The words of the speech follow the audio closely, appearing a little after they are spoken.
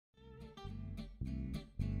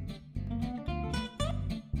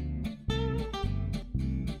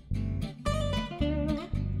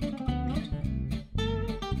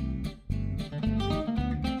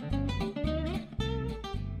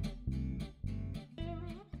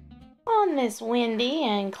On this windy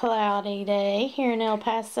and cloudy day here in El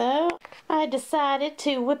Paso, I decided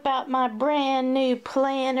to whip out my brand new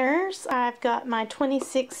planners. I've got my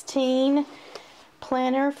 2016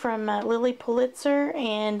 planner from Lilly Pulitzer,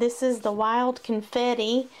 and this is the Wild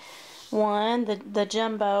Confetti one, the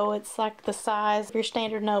jumbo. It's like the size of your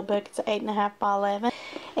standard notebook. It's 8.5 by 11,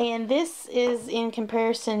 and this is in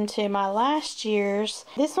comparison to my last year's.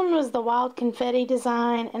 This one was the Wild Confetti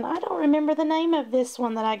design, and I don't remember the name of this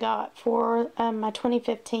one that I got for my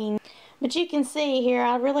 2015. But you can see here,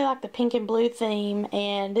 I really like the pink and blue theme,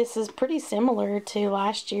 and this is pretty similar to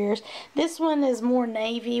last year's. This one is more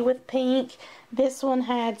navy with pink. This one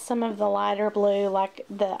had some of the lighter blue like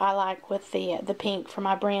I like with the pink for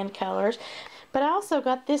my brand colors. But I also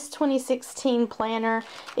got this 2016 planner.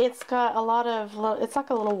 It's got a lot of, it's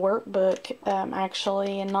like a little workbook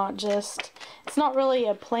actually, and not just, it's not really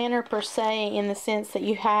a planner per se in the sense that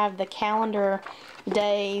you have the calendar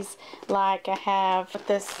days like I have with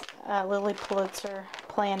this Lilly Pulitzer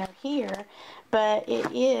planner here, but it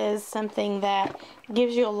is something that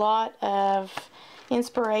gives you a lot of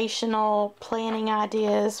inspirational planning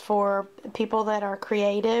ideas for people that are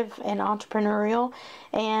creative and entrepreneurial,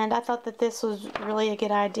 and I thought that this was really a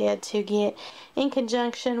good idea to get in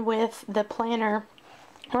conjunction with the planner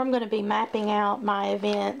where I'm going to be mapping out my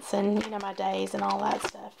events and my days and all that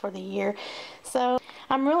stuff for the year. So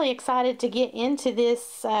I'm really excited to get into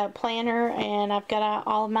this planner, and I've got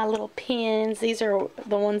all of my little pins. These are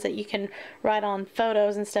the ones that you can write on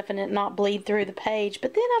photos and stuff and it not bleed through the page.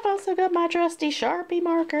 But then I've also got my trusty Sharpie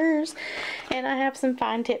markers, and I have some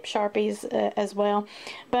fine tip Sharpies as well.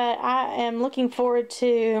 But I am looking forward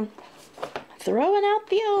to throwing out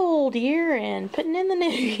the old year and putting in the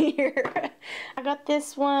new year. I got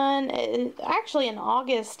this one, actually in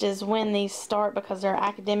August is when these start because they're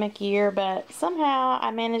academic year, but somehow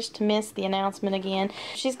I managed to miss the announcement again.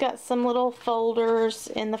 She's got some little folders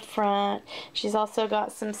in the front. She's also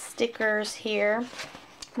got some stickers here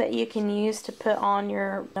that you can use to put on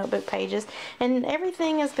your notebook pages, and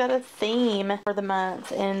everything has got a theme for the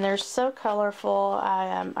month, and they're so colorful.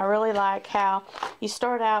 I really like how you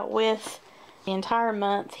start out with the entire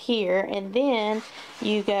month here, and then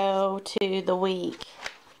you go to the week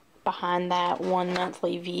behind that one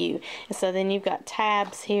monthly view. And so then you've got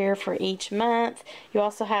tabs here for each month. You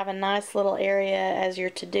also have a nice little area as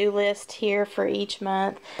your to-do list here for each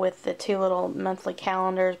month with the two little monthly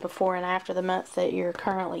calendars before and after the month that you're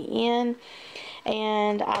currently in.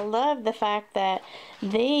 And I love the fact that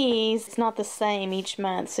it's not the same each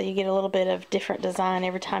month, so you get a little bit of different design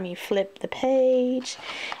every time you flip the page.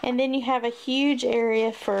 And then you have a huge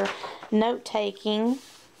area for note-taking,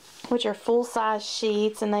 which are full-size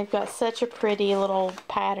sheets, and they've got such a pretty little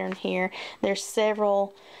pattern here. There's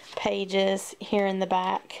several pages here in the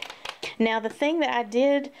back. Now, the thing that I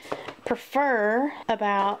did prefer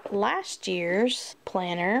about last year's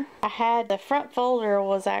planner, I had the front folder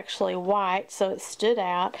was actually white, so it stood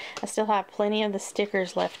out. I still have plenty of the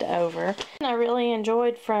stickers left over. And I really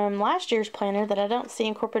enjoyed from last year's planner that I don't see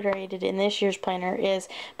incorporated in this year's planner is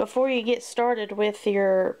before you get started with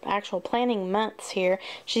your actual planning months here,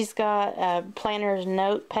 she's got a planner's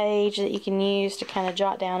note page that you can use to kind of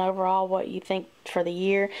jot down overall what you think for the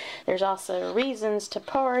year. There's also reasons to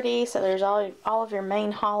party, so there's all of your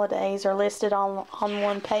main holidays are listed on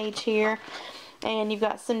one page here, and you've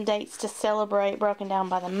got some dates to celebrate broken down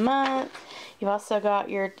by the month. You've also got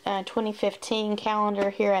your 2015 calendar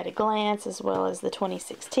here at a glance, as well as the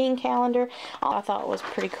 2016 calendar. I thought it was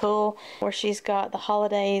pretty cool where she's got the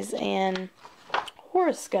holidays and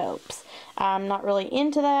horoscopes. I'm not really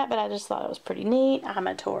into that, but I just thought it was pretty neat. I'm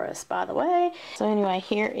a Taurus, by the way. So anyway,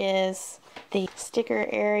 here is the sticker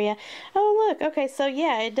area. Oh, look, okay, so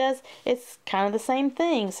yeah, it's kind of the same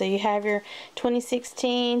thing. So you have your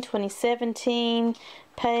 2016, 2017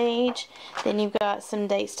 page, then you've got some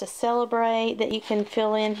dates to celebrate that you can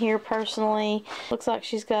fill in here personally. Looks like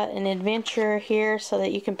she's got an adventure here so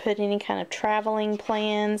that you can put any kind of traveling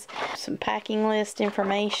plans, some packing list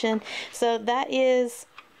information. So that is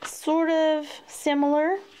sort of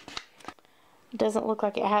similar. It doesn't look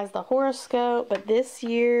like it has the horoscope, but this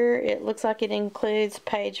year it looks like it includes a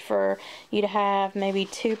page for you to have maybe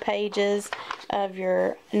 2 pages of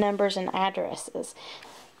your numbers and addresses.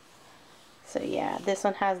 So yeah, this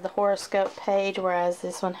one has the horoscope page, whereas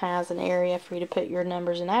this one has an area for you to put your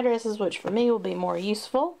numbers and addresses, which for me will be more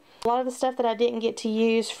useful. A lot of the stuff that I didn't get to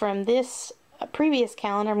use from this previous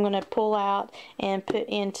calendar I'm going to pull out and put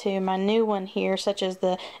into my new one here, such as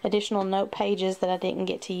the additional note pages that I didn't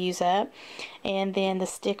get to use up, and then the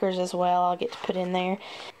stickers as well I'll get to put in there.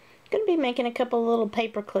 Going to be making a couple little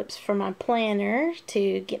paper clips for my planner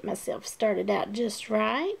to get myself started out just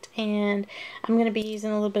right. And I'm going to be using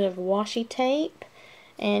a little bit of washi tape.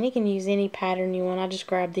 And you can use any pattern you want. I just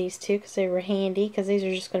grabbed these two because they were handy, because these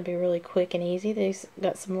are just going to be really quick and easy. They've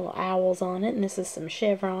got some little owls on it, and this is some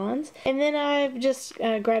chevrons. And then I've just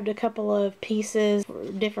grabbed a couple of pieces,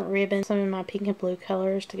 different ribbons, some in my pink and blue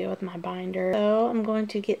colors to go with my binder. So I'm going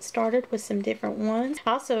to get started with some different ones.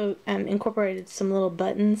 I also incorporated some little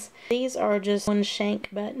buttons. These are just one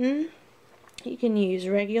shank button. You can use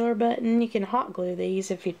regular button. You can hot glue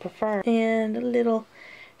these if you'd prefer. And a little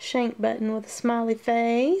shank button with a smiley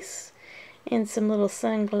face and some little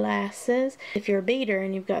sunglasses. If you're a beater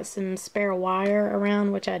and you've got some spare wire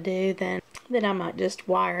around, which I do, then I might just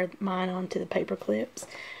wire mine onto the paper clips,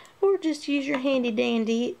 or just use your handy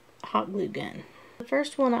dandy hot glue gun. The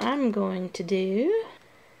first one I'm going to do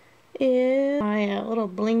is my little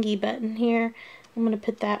blingy button here. I'm going to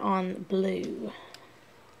put that on blue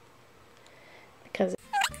because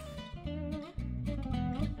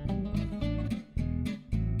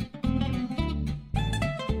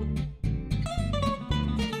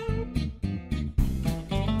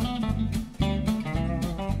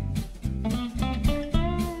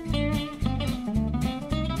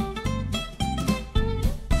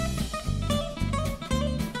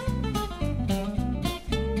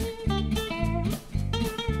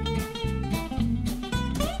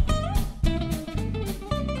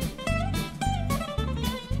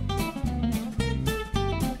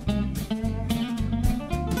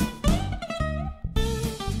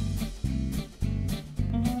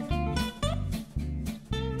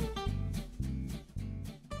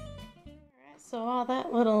so while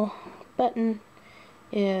that little button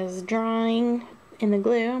is drying in the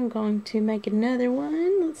glue, I'm going to make another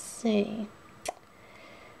one. Let's see.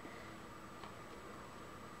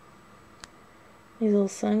 These little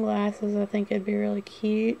sunglasses, I think it'd be really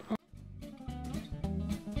cute.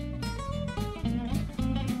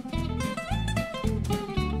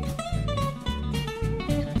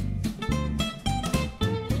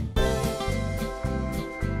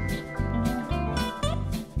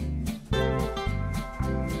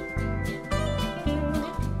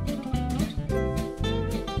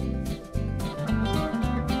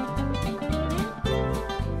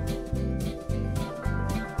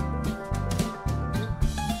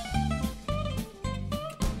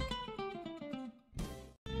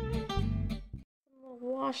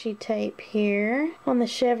 Washi tape here. On the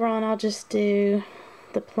chevron, I'll just do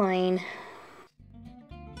the plain.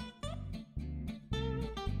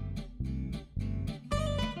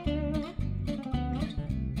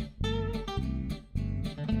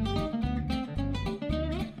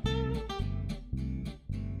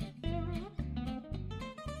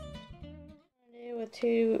 With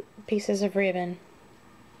two pieces of ribbon.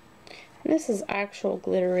 And this is actual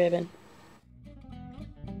glitter ribbon.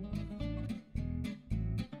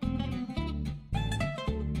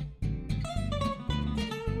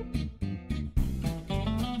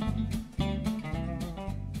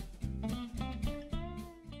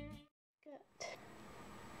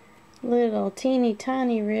 Little teeny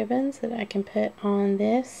tiny ribbons that I can put on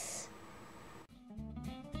this.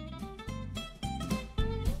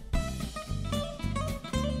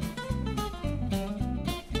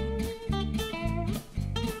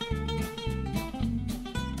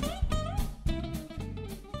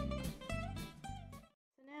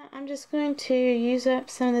 So now I'm just going to use up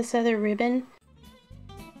some of this other ribbon.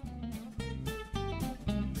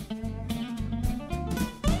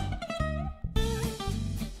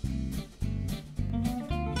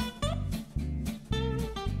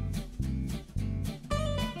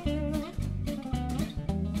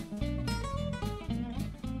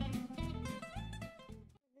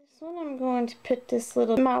 I'm going to put this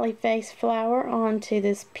little smiley face flower onto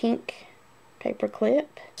this pink paper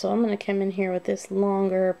clip. So I'm going to come in here with this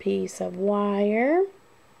longer piece of wire.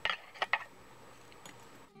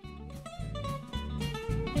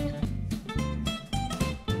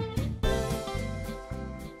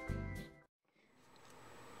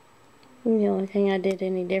 And the only thing I did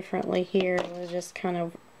any differently here was just kind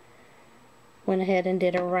of went ahead and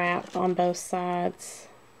did a wrap on both sides,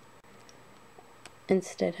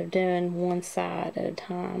 instead of doing one side at a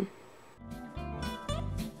time.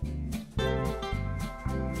 I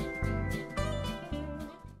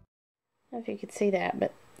don't know if you could see that,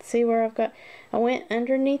 but see where I went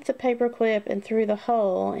underneath the paper clip and through the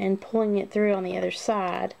hole and pulling it through on the other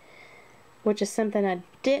side, which is something I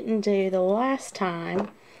didn't do the last time.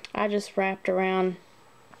 I just wrapped around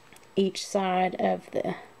each side of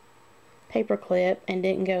the paper clip and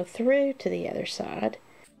didn't go through to the other side.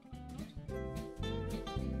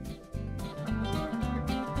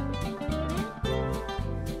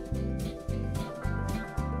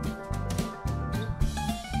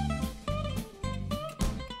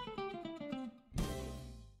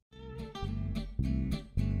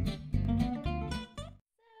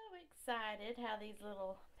 excited how these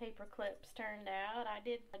little paper clips turned out. I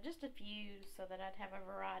did just a few so that I'd have a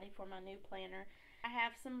variety for my new planner. I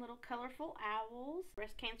have some little colorful owls,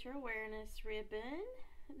 breast cancer awareness ribbon,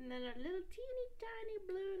 and then a little teeny tiny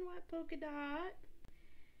blue and white polka dot,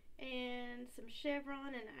 and some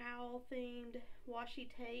chevron and owl themed washi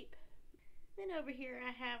tape. Then over here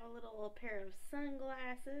I have a little pair of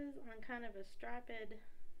sunglasses on kind of a striped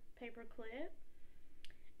paper clip,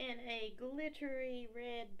 and a glittery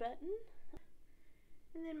red button.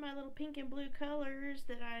 And then my little pink and blue colors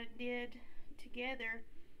that I did together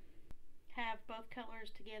have both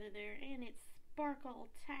colors together there, and it's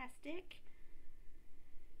sparkle-tastic.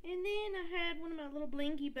 And then I had one of my little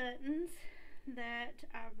blinky buttons that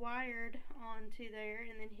I wired onto there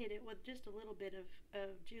and then hit it with just a little bit of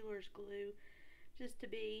jeweler's glue just to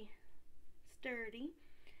be sturdy.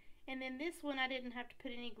 And then this one I didn't have to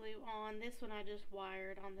put any glue on. This one I just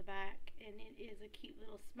wired on the back, and it is a cute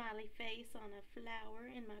little smiley face on a flower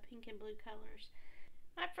in my pink and blue colors.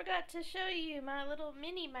 I forgot to show you my little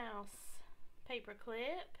Minnie Mouse paper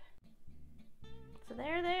clip. So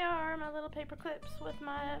there they are, my little paper clips with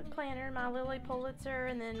my planner, my Lilly Pulitzer,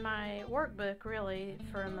 and then my workbook, really,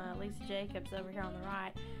 from Lisa Jacobs over here on the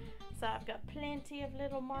right. So I've got plenty of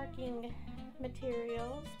little marking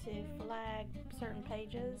materials to flag certain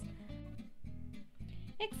pages.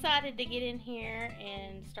 Excited to get in here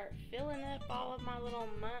and start filling up all of my little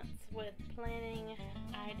months with planning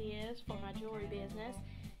ideas for my jewelry business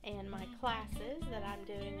and my classes that I'm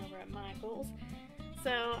doing over at Michael's.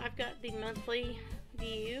 So I've got the monthly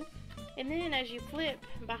view, and then as you flip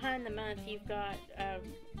behind the month, you've got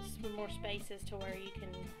some more spaces to where you can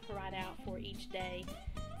write out for each day.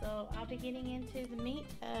 So I'll be getting into the meat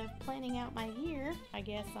of planning out my year. I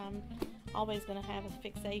guess I'm always going to have a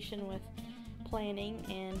fixation with planning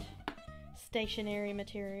and stationery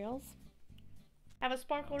materials. Have a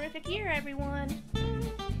sparkle-riffic year, everyone!